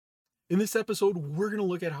In this episode, we're going to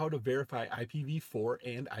look at how to verify IPv4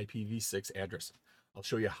 and IPv6 addresses. I'll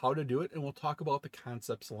show you how to do it, and we'll talk about the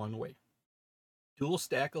concepts along the way. Dual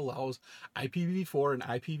stack allows IPv4 and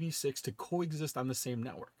IPv6 to coexist on the same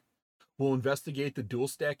network. We'll investigate the dual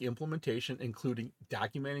stack implementation, including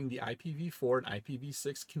documenting the IPv4 and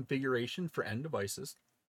IPv6 configuration for end devices,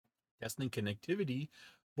 testing connectivity,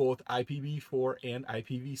 both IPv4 and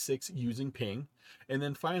IPv6 using ping, and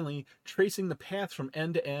then finally tracing the path from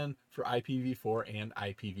end to end for IPv4 and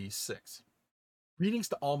IPv6. Greetings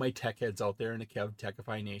to all my tech heads out there in the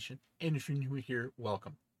KevTechify Nation, and if you're new here,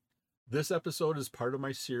 welcome. This episode is part of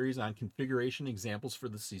my series on configuration examples for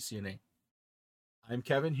the CCNA. I'm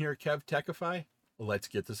Kevin here at KevTechify. Let's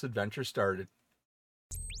get this adventure started.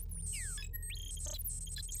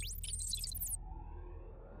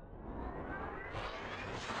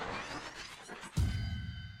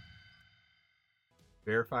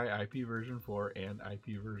 Verify IP version 4 and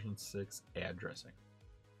IP version 6 addressing.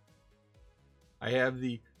 I have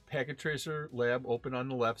the packet tracer lab open on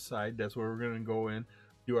the left side. That's where we're going to go in,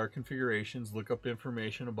 do our configurations, look up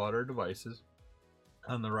information about our devices.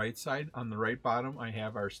 On the right side, on the right bottom, I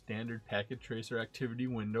have our standard packet tracer activity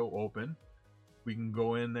window open. We can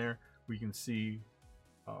go in there, we can see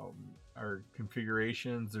our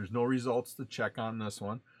configurations. There's no results to check on this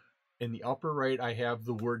one. In the upper right, I have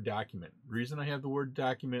the Word document. The reason I have the Word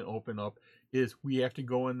document open up is we have to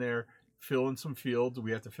go in there, fill in some fields.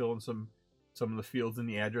 We have to fill in some of the fields in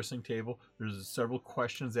the addressing table. There's several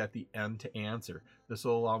questions at the end to answer. This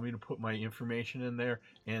will allow me to put my information in there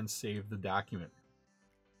and save the document.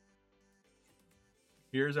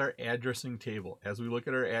 Here's our addressing table. As we look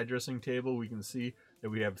at our addressing table, we can see that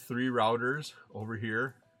we have 3 routers over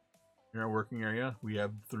here in our working area. We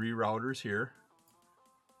have 3 routers here.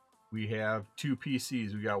 We have 2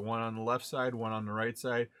 PCs. We got one on the left side, one on the right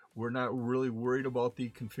side. We're not really worried about the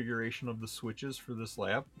configuration of the switches for this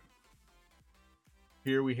lab.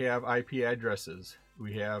 Here we have IP addresses.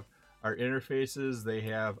 We have our interfaces. They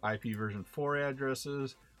have IP version 4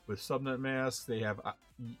 addresses with subnet masks. They have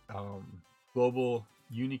global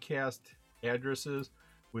unicast addresses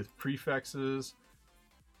with prefixes.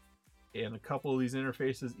 And a couple of these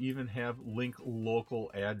interfaces even have link local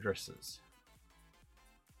addresses.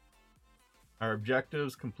 Our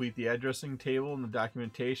objectives: complete the addressing table and the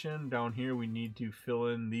documentation. Down here we need to fill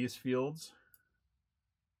in these fields.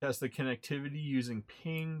 Test the connectivity using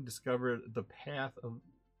ping. Discover the path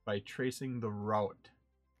by tracing the route.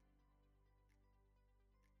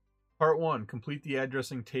 Part 1. Complete the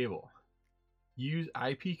addressing table. Use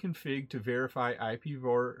ipconfig to verify IP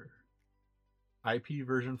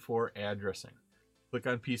version 4 addressing. Click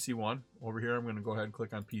on PC1. Over here I'm going to go ahead and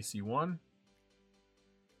click on PC1.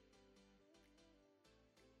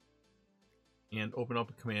 And open up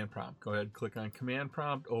a command prompt. Go ahead, click on command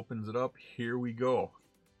prompt, opens it up. Here we go.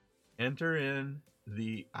 Enter in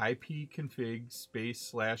the ipconfig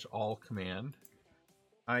 /all command.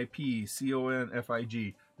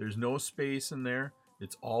 IPCONFIG. There's no space in there.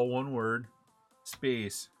 It's all one word.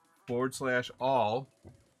 Space /all.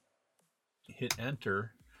 Hit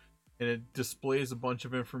enter. And it displays a bunch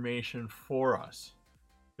of information for us.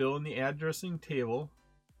 Fill in the addressing table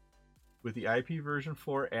with the IP version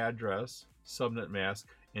 4 address, subnet mask,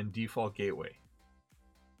 and default gateway.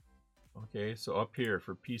 Okay, so up here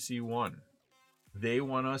for PC1, they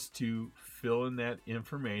want us to fill in that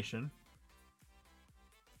information.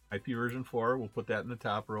 IP version 4, we'll put that in the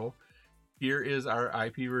top row. Here is our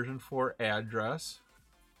IP version 4 address,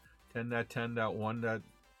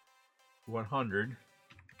 10.10.1.100.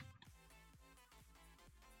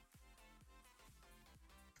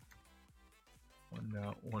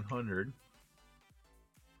 1.100.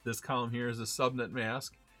 This column here is a subnet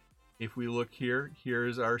mask. If we look here, here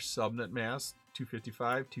is our subnet mask,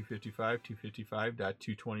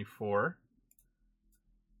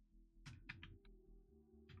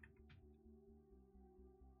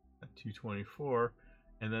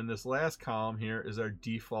 And then this last column here is our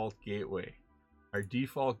default gateway. Our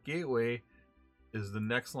default gateway is the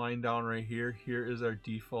next line down right here. Here is our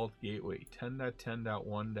default gateway,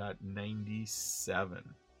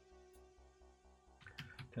 10.10.1.97.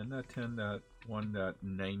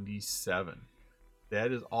 10.10.1.97.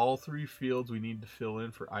 That is all 3 fields we need to fill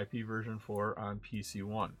in for IP version 4 on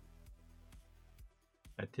PC1.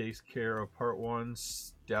 That takes care of part 1,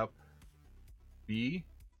 step B.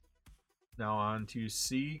 Now on to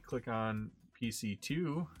C, click on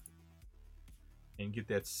PC2 and get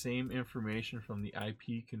that same information from the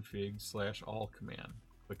ipconfig /all command.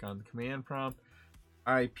 Click on the command prompt,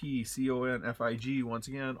 IPCONFIG, once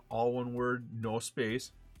again, all one word, no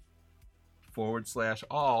space,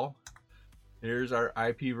 /all. Here's our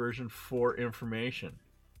IP version 4 information.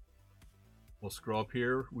 We'll scroll up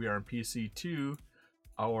here. We are on PC2.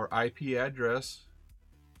 Our IP address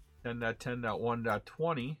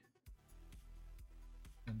 10.10.1.20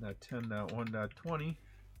 10.10.1.20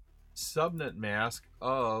 subnet mask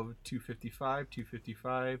of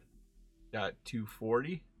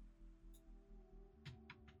 255.255.240.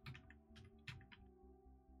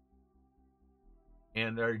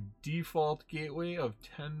 And our default gateway of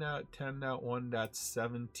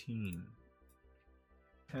 10.10.1.17.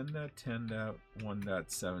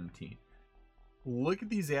 10.10.1.17. Look at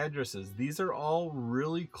these addresses. These are all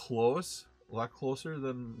really close, a lot closer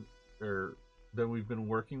than we've been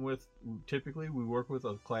working with. Typically, we work with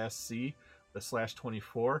a class C, the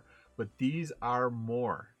 /24, but these are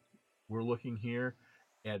more. We're looking here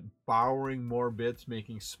at borrowing more bits,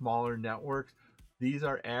 making smaller networks. These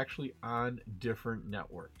are actually on different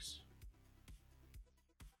networks.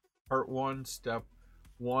 Part 1, step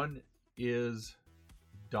 1 is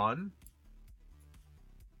done.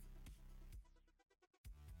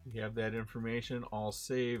 We have that information all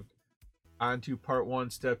saved. On to part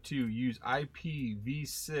 1, step 2. Use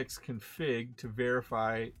IPv6 config to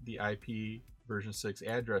verify the IP version 6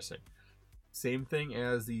 addressing. Same thing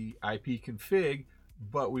as the IP config,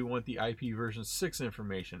 but we want the IP version 6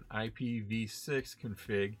 information. IPv6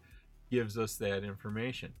 config gives us that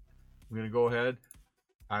information. I'm going to go ahead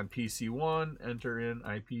on PC1, enter in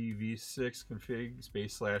IPv6 config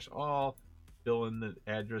 /all, fill in the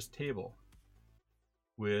address table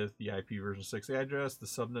with the IP version 6 address, the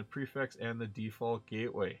subnet prefix, and the default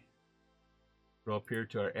gateway. Go up here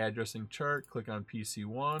to our addressing chart, click on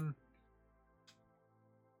PC1.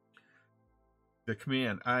 The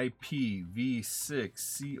command IPv6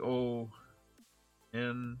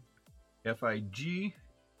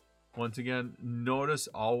 Once again, notice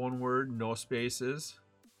all one word, no spaces.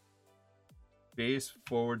 Space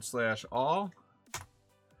 /all.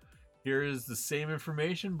 Here is the same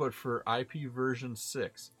information, but for IP version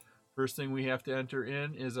 6. First thing we have to enter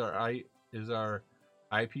in is our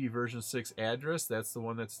IP version 6 address. That's the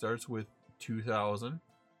one that starts with 2000.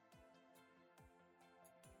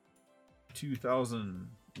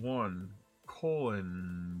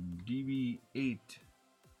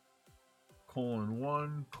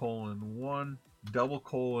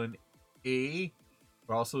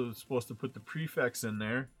 We're also supposed to put the prefix in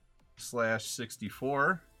there,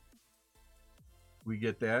 /64. We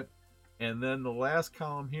get that. And then the last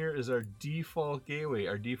column here is our default gateway.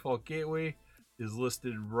 Our default gateway is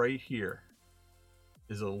listed right here.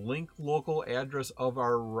 Is a link local address of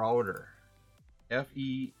our router.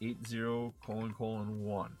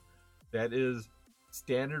 FE80::1. That is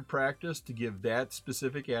standard practice to give that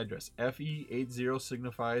specific address. FE80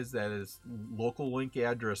 signifies that is local link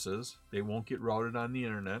addresses. They won't get routed on the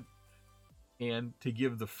internet. And to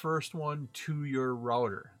give the first one to your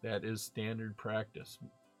router. That is standard practice.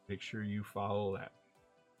 Make sure you follow that.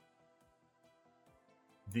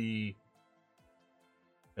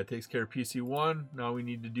 That takes care of PC1. Now we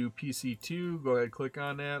need to do PC2. Go ahead, click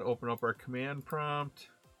on that. Open up our command prompt.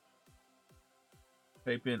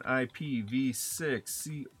 Type in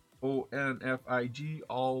IPv6 CONFIG,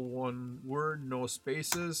 all one word, no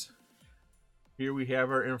spaces. Here we have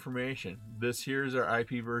our information. This here is our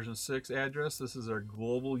IP version 6 address. This is our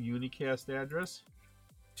global unicast address.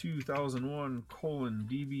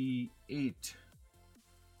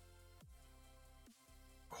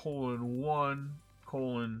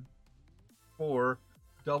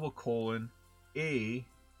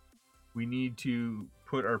 We need to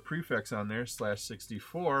put our prefix on there,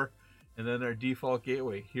 /64, and then our default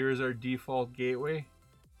gateway. Here's our default gateway.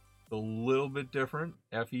 A little bit different.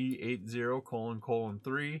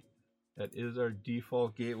 FE80::3. That is our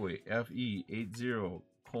default gateway.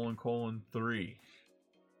 FE80::3.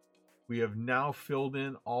 We have now filled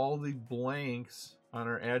in all the blanks on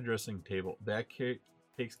our addressing table. That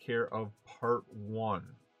takes care of part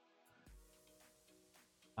 1.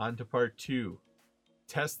 On to part 2.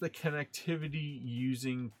 Test the connectivity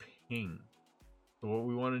using ping. So what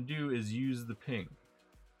we want to do is use the ping.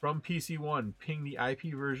 From PC1, ping the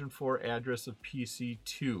IP version 4 address of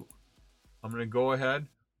PC2. I'm going to go ahead,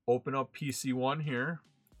 open up PC1 here.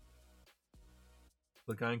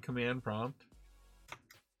 Click on command prompt.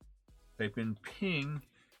 Type in ping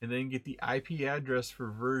and then get the IP address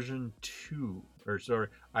for version 2.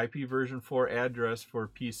 IP version 4 address for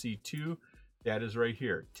PC2. That is right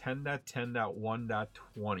here,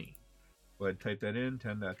 10.10.1.20. Go ahead, type that in,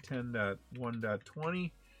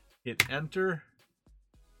 10.10.1.20. Hit enter.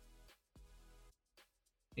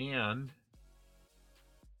 And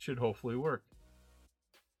should hopefully work.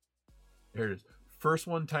 There it is. first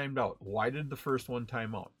one timed out. Why did the first one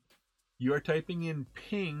time out? You are typing in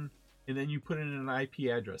ping, and then you put in an IP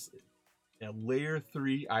address, a layer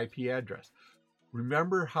 3 IP address.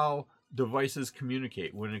 Remember how devices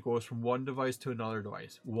communicate when it goes from one device to another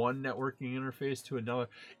device, one networking interface to another.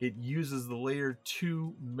 It uses the layer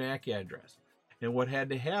 2 MAC address. And what had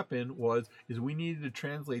to happen is we needed to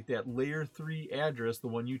translate that layer 3 address, the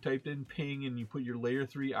one you typed in ping and you put your layer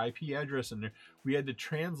 3 IP address in there. We had to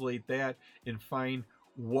translate that and find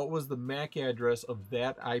what was the MAC address of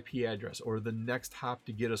that IP address, or the next hop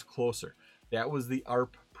to get us closer. That was the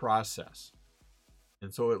ARP process.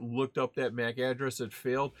 And so it looked up that MAC address. It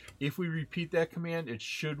failed. If we repeat that command, it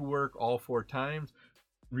should work all 4 times.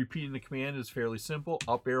 Repeating the command is fairly simple.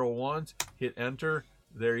 Up arrow once, hit enter.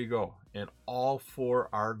 There you go. And all 4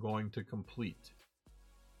 are going to complete.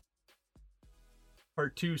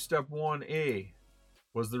 Part 2, step 1A.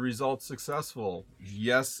 Was the result successful?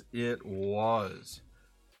 Yes, it was.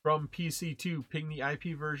 From PC2, ping the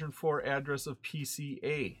IP version 4 address of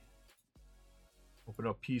PCA. Open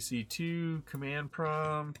up PC2, command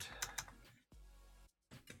prompt,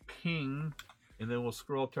 ping, and then we'll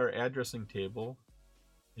scroll up to our addressing table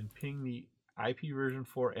and ping the IP version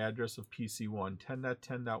 4 address of PC1,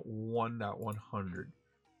 10.10.1.100.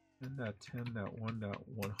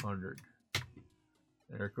 10.10.1.100.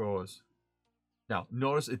 There it goes. Now,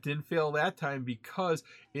 notice it didn't fail that time because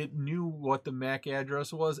it knew what the MAC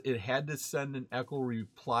address was. It had to send an echo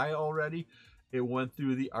reply already. It went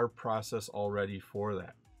through the ARP process already for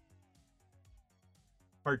that.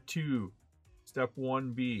 Part 2, step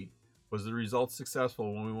 1B. Was the result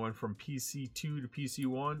successful when we went from PC2 to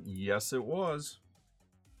PC1? Yes, it was.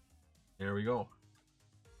 There we go.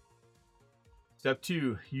 Step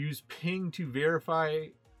 2, use ping to verify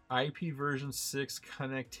IP version 6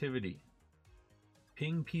 connectivity.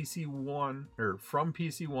 Ping PC1, or from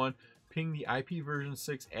PC1, ping the IP version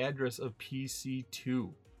 6 address of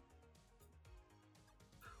PC2.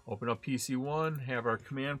 Open up PC1, have our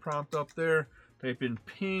command prompt up there, type in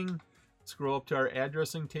ping, scroll up to our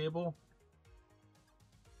addressing table,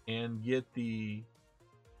 and get the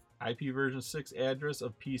IP version 6 address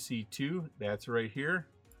of PC2. That's right here.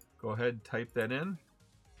 Go ahead and type that in.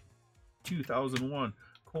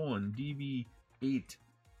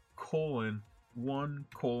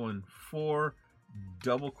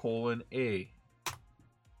 2001:DB8:1:4:A.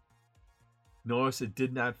 Notice it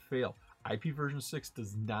did not fail. IP version 6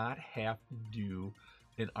 does not have to do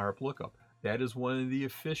an ARP lookup. That is one of the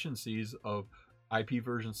efficiencies of IP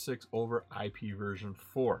version 6 over IP version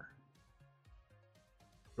 4.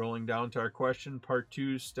 Scrolling down to our question, part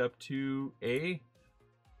 2, step 2A.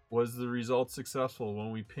 Was the result successful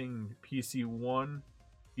when we pinged PC1,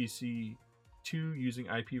 PC2 using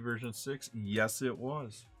IP version 6? Yes, it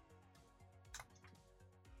was.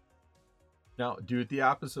 Now, do it the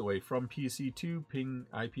opposite way. From PC2, ping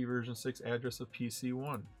IP version 6 address of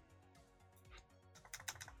PC1.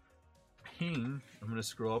 Ping, I'm going to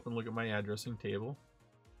scroll up and look at my addressing table.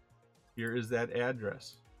 Here is that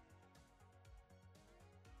address.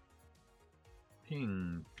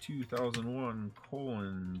 Ping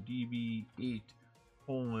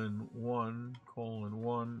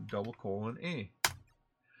 2001:DB8:1:1:A.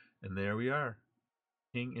 And there we are.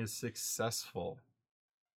 Ping is successful.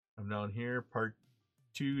 I'm down here, part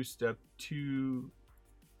 2, step 2.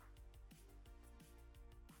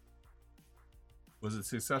 Was it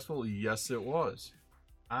successful? Yes, it was.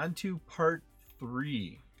 On to part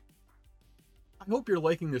 3. I hope you're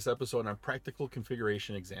liking this episode on practical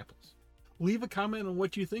configuration examples. Leave a comment on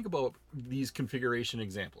what you think about these configuration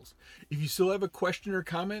examples. If you still have a question or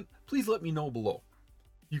comment, please let me know below.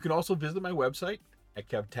 You can also visit my website at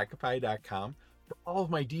KevTechify.com for all of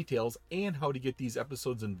my details and how to get these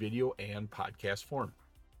episodes in video and podcast form.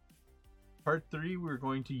 Part 3, we're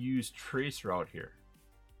going to use traceroute here.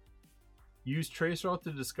 Use traceroute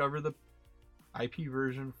to discover the IP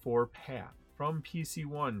version 4 path. From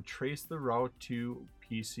PC1, trace the route to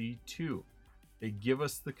PC2. They give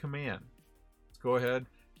us the command. Let's go ahead,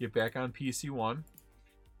 get back on PC1.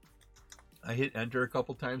 I hit enter a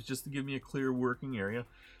couple times just to give me a clear working area.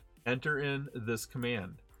 Enter in this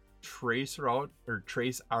command. Trace route, or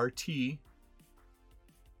trace RT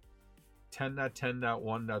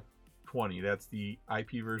 10.10.1.20. That's the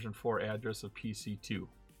IP version 4 address of PC2.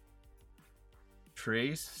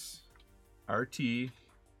 Trace RT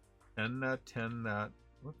 10.10.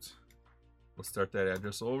 Whoops. We'll start that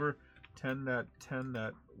address over.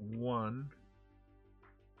 10.10.1.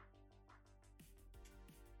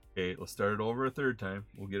 Okay, let's start it over a third time.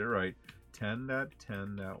 We'll get it right.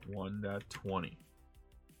 10.10.1.20.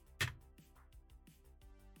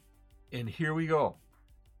 And here we go.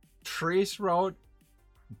 Trace route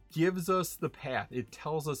gives us the path. It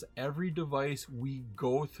tells us every device we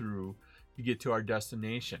go through to get to our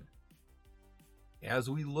destination. As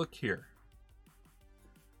we look here,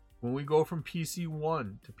 when we go from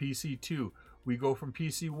PC1 to PC2, we go from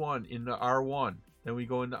PC1 into R1, then we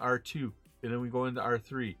go into R2, and then we go into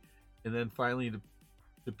R3, and then finally to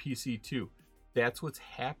PC2. That's what's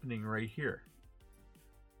happening right here.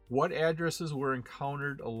 What addresses were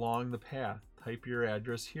encountered along the path? Type your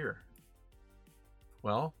address here.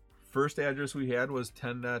 Well, first address we had was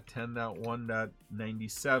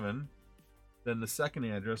 10.10.1.97. Then the second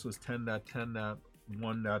address was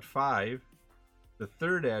 10.10.1.5. The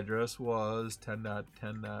third address was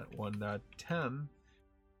 10.10.1.10.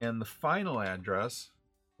 And the final address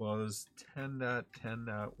was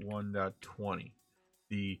 10.10.1.20.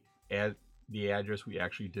 The address we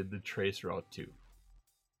actually did the trace route to.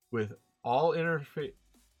 With all interface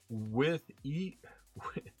with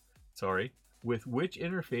which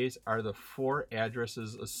interface are the 4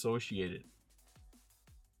 addresses associated?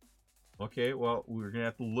 Okay, well, we're gonna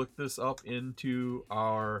have to look this up into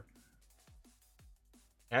our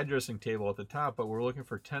addressing table at the top, but we're looking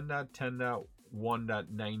for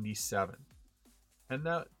 10.10.1.97.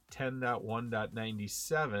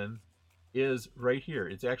 10.10.1.97 is right here.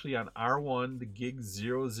 It's actually on R1, the gig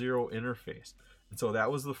 00 interface. And so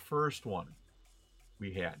that was the first one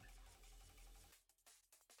we had.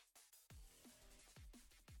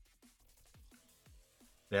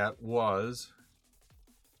 That was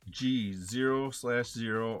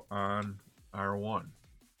G0/0 on R1.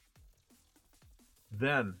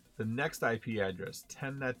 Then the next IP address,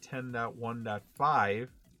 10.10.1.5,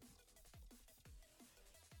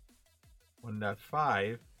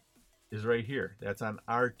 1.5 is right here. That's on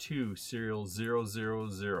R2 serial 000.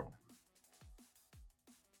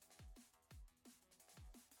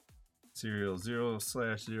 Serial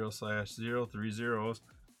 0/0/0, 3 zeros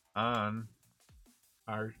on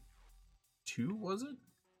R2, was it?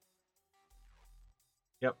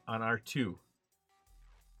 Yep, on R2.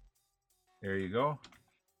 There you go.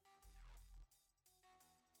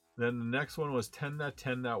 Then the next one was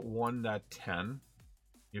 10.10.1.10.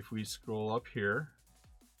 If we scroll up here,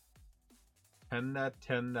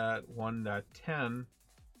 10.10.1.10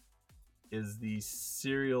 is the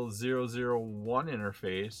serial 001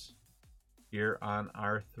 interface here on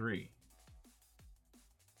R3.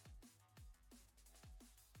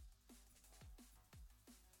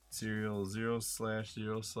 Serial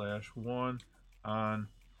 0/0/1 on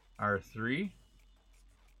R3.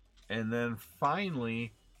 And then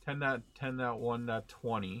finally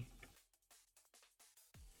 10.10.1.20.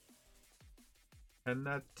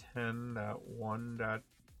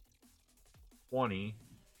 10.10.1.20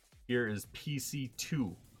 here is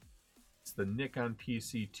PC2. It's the NIC on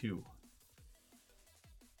PC2.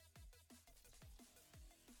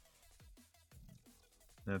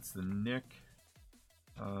 That's the NIC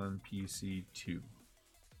on PC2.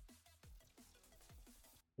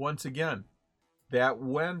 Once again, that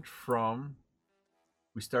went from,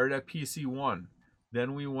 we started at PC1,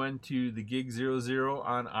 then we went to the gig 00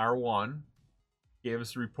 on R1, gave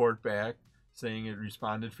us a report back saying it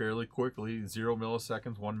responded fairly quickly, 0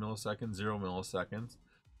 milliseconds, 1 millisecond, 0 milliseconds.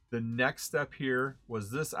 The next step here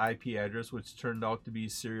was this IP address, which turned out to be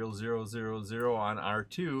serial 000 on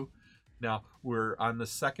R2. Now we're on the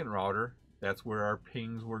second router. That's where our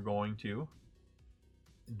pings were going to.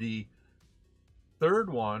 The third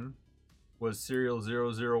one was serial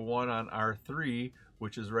 001 on R3,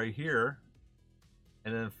 which is right here.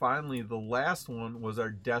 And then finally, the last one was our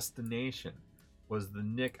destination, was the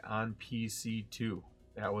NIC on PC2.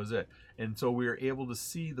 That was it. And so we were able to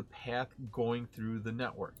see the path going through the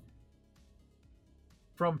network.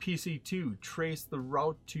 From PC2, trace the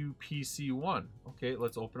route to PC1. Okay,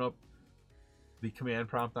 let's open up the command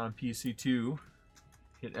prompt on PC2,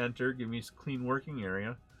 hit enter, give me a clean working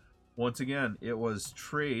area. Once again, it was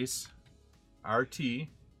trace RT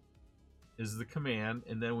is the command,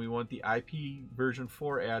 and then we want the IP version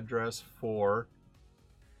 4 address for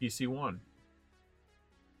PC1,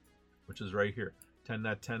 which is right here,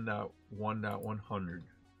 10.10.1.100.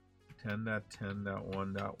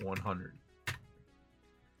 10.10.1.100.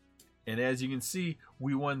 And as you can see,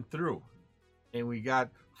 we went through and we got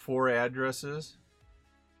 4 addresses,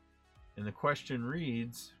 and the question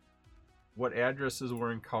reads, what addresses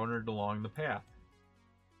were encountered along the path?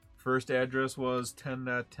 First address was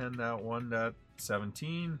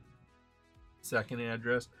 10.10.1.17. Second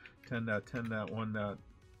address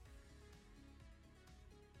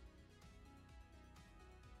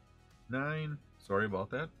 10.10.1.9. Sorry about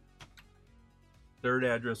that. Third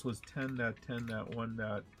address was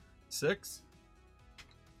 10.10.1.6.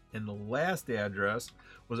 And the last address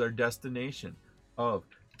was our destination of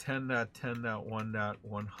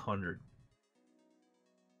 10.10.1.100.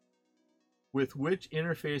 With which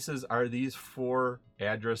interfaces are these 4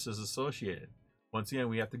 addresses associated? Once again,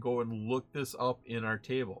 we have to go and look this up in our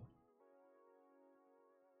table.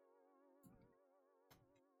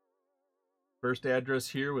 First address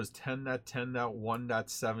here was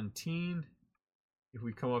 10.10.1.17. If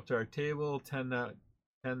we come up to our table,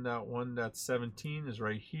 10.10.1.17 is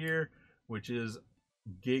right here, which is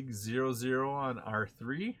gig 00 on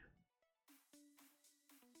R3.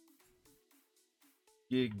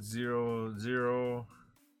 Gig 00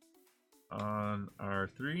 on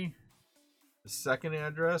R3. The second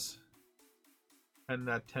address,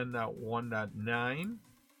 10.10.1.9.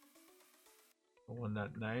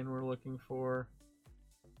 1.9 we're looking for.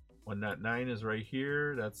 1.9 is right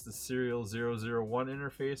here. That's the serial 001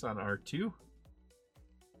 interface on R2.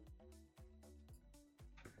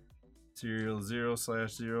 Serial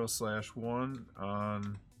 0/0/1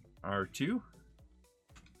 on R2.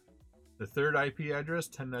 The third IP address,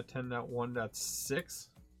 10.10.1.6.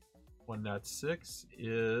 1.6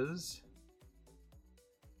 is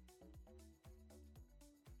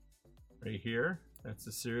right here. That's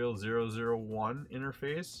the serial 001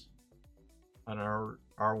 interface on our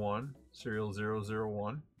R1, serial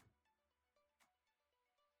 001.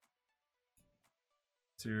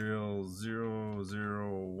 Serial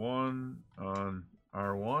 001 on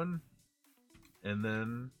R1. And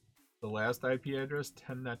then the last IP address,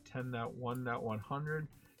 10.10.1.100.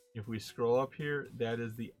 If we scroll up here, that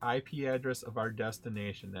is the IP address of our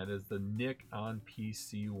destination. That is the NIC on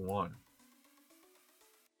PC1.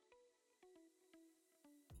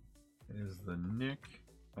 It is the NIC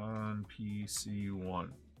on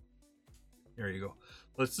PC1. There you go.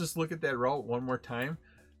 Let's just look at that route one more time.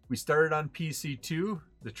 We started on PC2,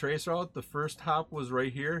 the trace route. The first hop was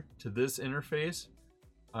right here to this interface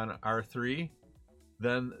on R3.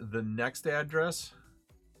 Then the next address,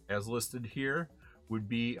 as listed here, would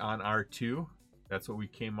be on R2. That's what we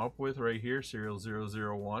came up with right here, serial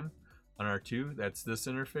 001 on R2. That's this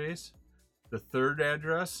interface. The third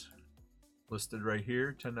address, listed right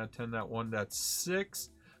here, 10.10.1.6.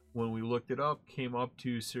 When we looked it up, came up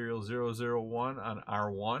to serial 001 on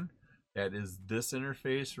R1. That is this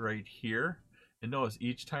interface right here. And notice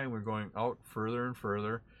each time we're going out further and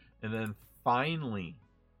further. And then finally,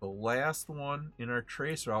 the last one in our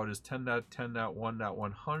trace route is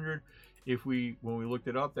 10.10.1.100. When we looked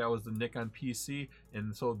it up, that was the NIC on PC,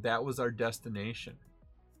 and so that was our destination.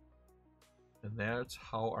 And that's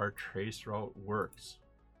how our trace route works.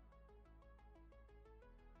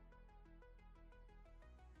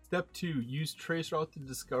 Step 2, use traceroute to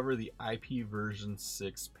discover the IP version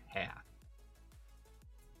 6 path.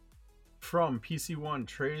 From PC1,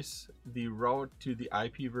 trace the route to the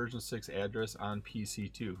IP version 6 address on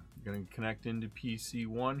PC2. You're going to connect into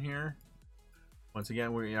PC1 here. Once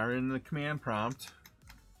again, we are in the command prompt.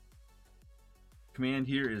 Command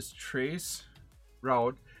here is trace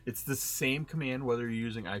route. It's the same command whether you're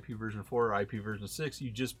using IP version 4 or IP version 6.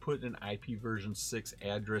 You just put an IP version 6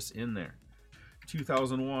 address in there.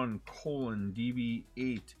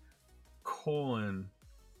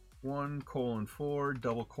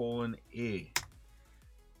 2001:DB8:1:4:A.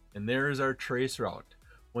 And there is our trace route.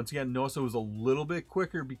 Once again, notice it was a little bit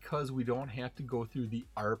quicker because we don't have to go through the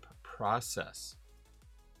ARP process.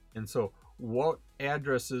 And so, what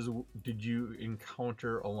addresses did you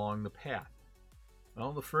encounter along the path?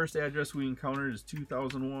 Well, the first address we encountered is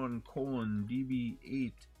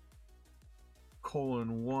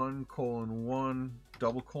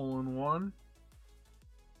 2001:DB8:1:1:1.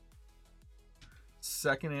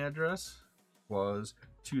 Second address was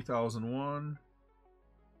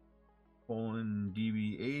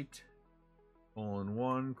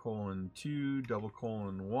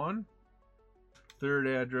 2001:DB8:1:2:1. Third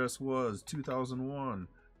address was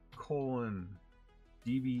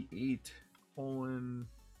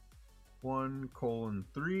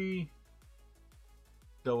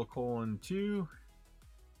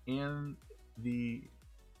And the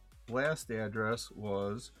last address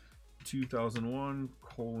was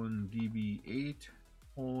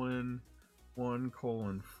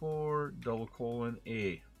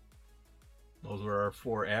 2001:DB8:1:4:A. Those were our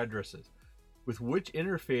 4 addresses. With which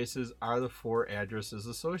interfaces are the 4 addresses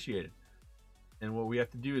associated? And what we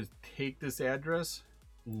have to do is take this address,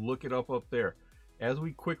 look it up there. As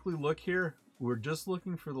we quickly look here, we're just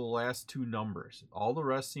looking for the last 2 numbers. All the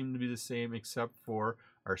rest seem to be the same except for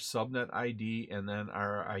our subnet ID and then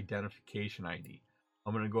our identification ID.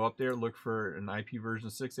 I'm going to go up there, look for an IP version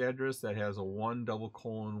 6 address that has a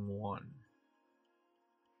 1:1:1.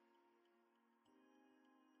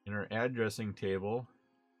 in our addressing table,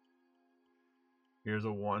 here's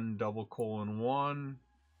a 1:1,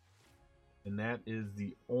 and that is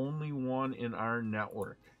the only one in our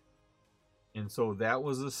network. And so that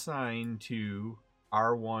was assigned to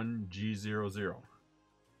R1G00.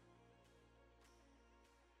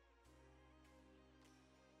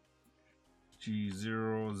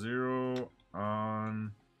 G00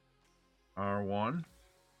 on R1.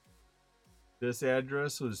 This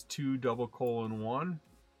address was 2:1.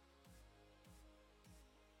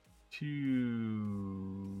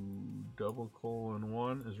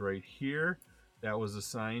 2:1 is right here. That was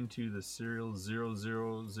assigned to the serial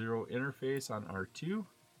 000 interface on R2.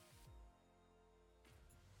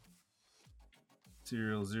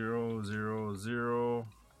 Serial 000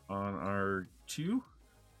 on R2.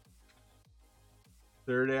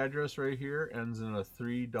 Third address right here ends in a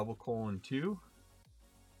 3:2.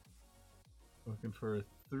 Looking for a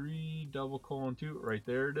 3:2. Right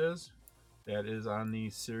there it is. That is on the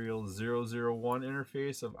serial 001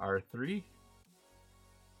 interface of R3.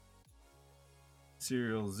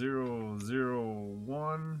 Serial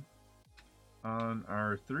 001 on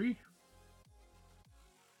R3.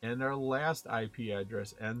 And our last IP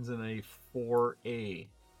address ends in a 4A.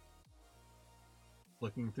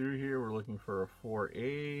 Looking through here, we're looking for a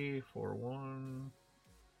 4A, 41.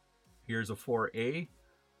 Here's a 4A.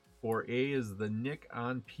 4A is the NIC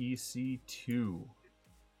on PC2.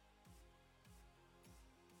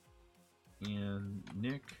 And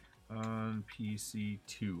NIC on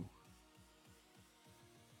PC2.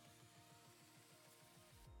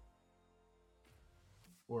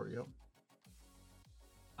 Yep.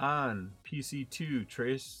 On PC2,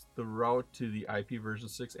 trace the route to the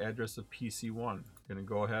IPv6 address of PC1. Gonna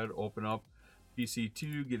go ahead, open up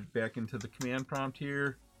PC2, get it back into the command prompt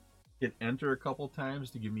here, hit enter a couple times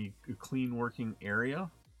to give me a clean working area.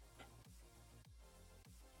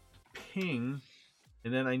 Ping,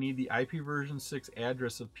 and then I need the IPv6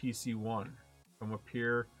 address of PC1. Come up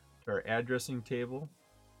here to our addressing table.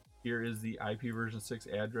 Here is the IPv6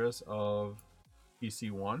 address of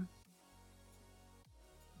PC1.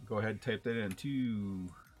 Go ahead and type that in.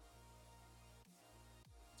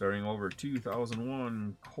 Starting over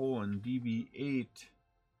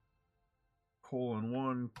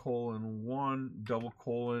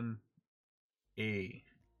 2001:1:1:A.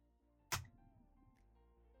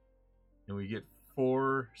 And we get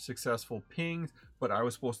 4 successful pings, but I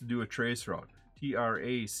was supposed to do a trace route.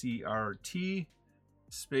 TRACRT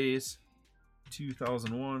space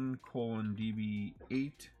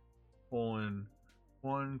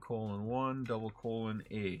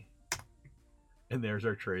 2001:1:1:1:A. And there's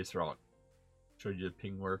our trace route. Showed you the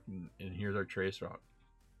ping work, and here's our trace route.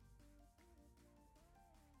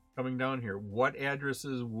 Coming down here, what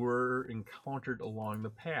addresses were encountered along the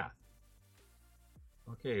path?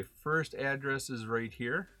 Okay, first address is right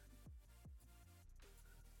here.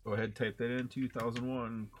 Go ahead, type that in,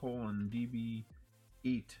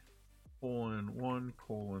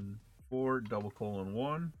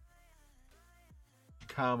 2001:DB8:1:4:1,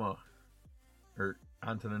 comma, or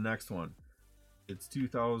on to the next one. It's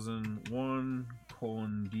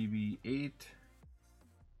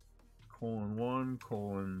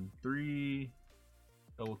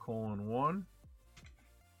 2001:1:3:1.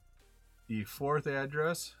 The fourth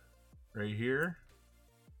address right here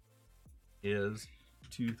is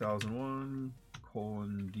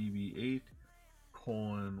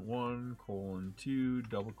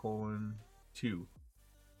 2001:DB8:1:2:2.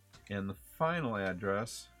 And the final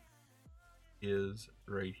address is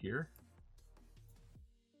right here.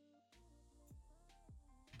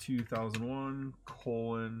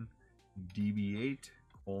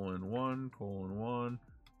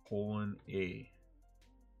 2001:DB8:1:1:A.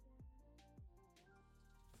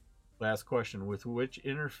 Last question, with which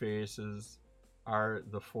interfaces are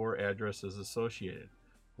the 4 addresses associated?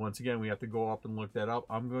 Once again, we have to go up and look that up.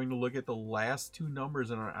 I'm going to look at the last 2 numbers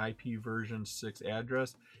in our IPv6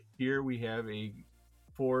 address. Here we have a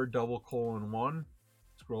 4:1.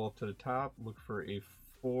 Scroll up to the top, look for a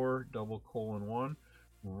 4:1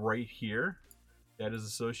 right here. That is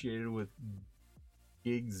associated with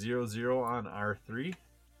gig 00 on R3.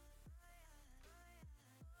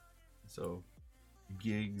 So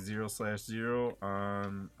gig 0/0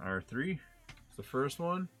 on R3 is the first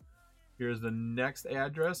one. Here's the next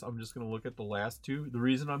address. I'm just going to look at the last 2. The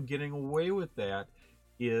reason I'm getting away with that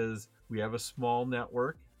is we have a small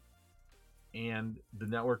network, and the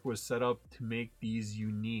network was set up to make these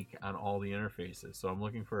unique on all the interfaces. So I'm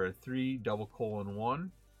looking for a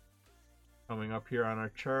 3:1. Coming up here on our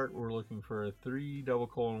chart, we're looking for a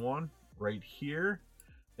 3:1 right here.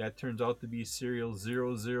 That turns out to be serial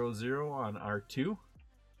 000 on R2.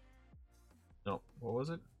 No, what was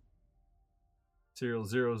it? Serial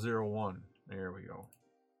 001. There we go.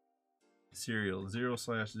 Serial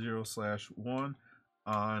 0/0/1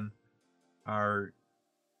 on R2.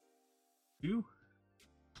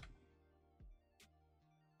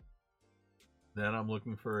 Then I'm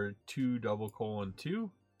looking for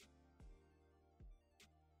 2:2.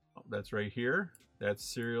 Oh, that's right here. That's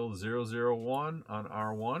serial 001 on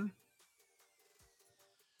R1.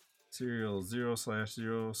 Serial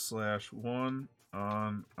 0/0/1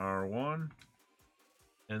 on R1.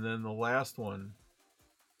 And then the last one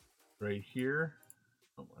right here.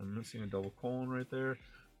 Oh, I'm missing a double colon right there.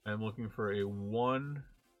 I'm looking for a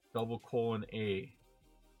 1:A.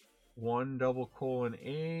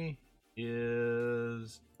 1:A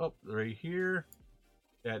is up right here.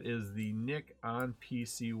 That is the NIC on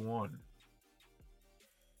PC1.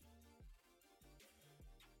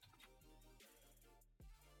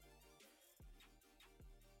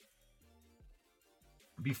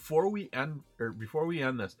 Before we end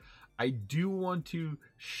this, I do want to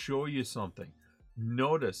show you something.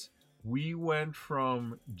 Notice we went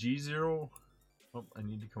from G0. Oh, I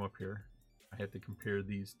need to come up here. I have to compare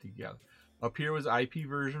these together. Up here was IP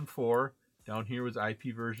version 4. Down here was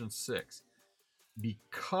IP version 6.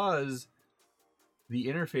 Because the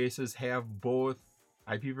interfaces have both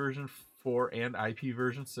IP version 4 and IP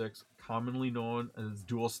version 6, commonly known as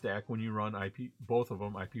dual stack when you run both of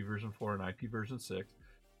them, IP version 4 and IP version 6.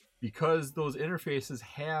 Because those interfaces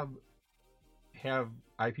have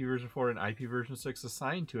IP version 4 and IP version 6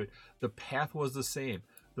 assigned to it, the path was the same.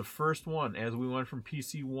 The first one, as we went from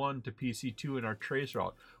PC1 to PC2 in our trace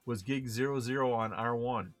route, was gig 00 on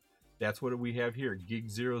R1. That's what we have here, gig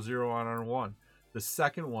 00 on R1. The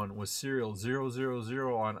second one was serial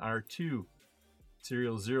 000 on R2,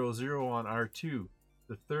 serial 00 on R2.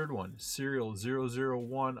 The third one, serial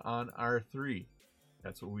 001 on R3.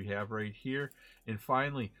 That's what we have right here. And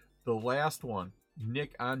finally, the last one,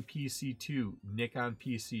 NIC on PC2, NIC on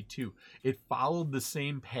PC2. It followed the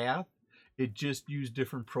same path. It just used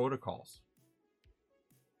different protocols.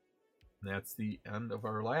 And that's the end of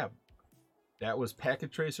our lab. That was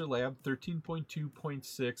Packet Tracer Lab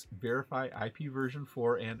 13.2.6, verify IP version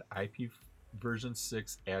 4 and IP version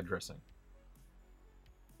 6 addressing.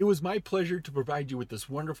 It was my pleasure to provide you with this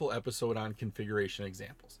wonderful episode on configuration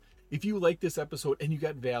examples. If you like this episode and you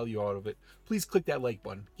got value out of it, please click that like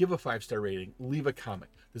button, give a 5-star rating, leave a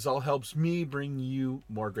comment. This all helps me bring you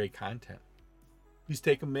more great content. Please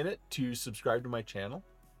take a minute to subscribe to my channel.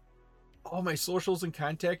 All my socials and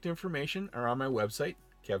contact information are on my website,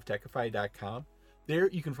 KevTechify.com. There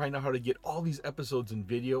you can find out how to get all these episodes in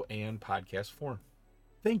video and podcast form.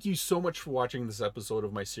 Thank you so much for watching this episode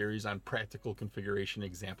of my series on practical configuration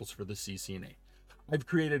examples for the CCNA. I've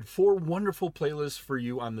created 4 wonderful playlists for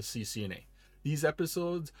you on the CCNA. These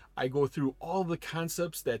episodes, I go through all the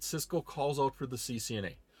concepts that Cisco calls out for the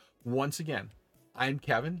CCNA. Once again, I'm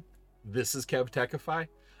Kevin. This is KevTechify.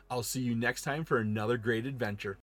 I'll see you next time for another great adventure.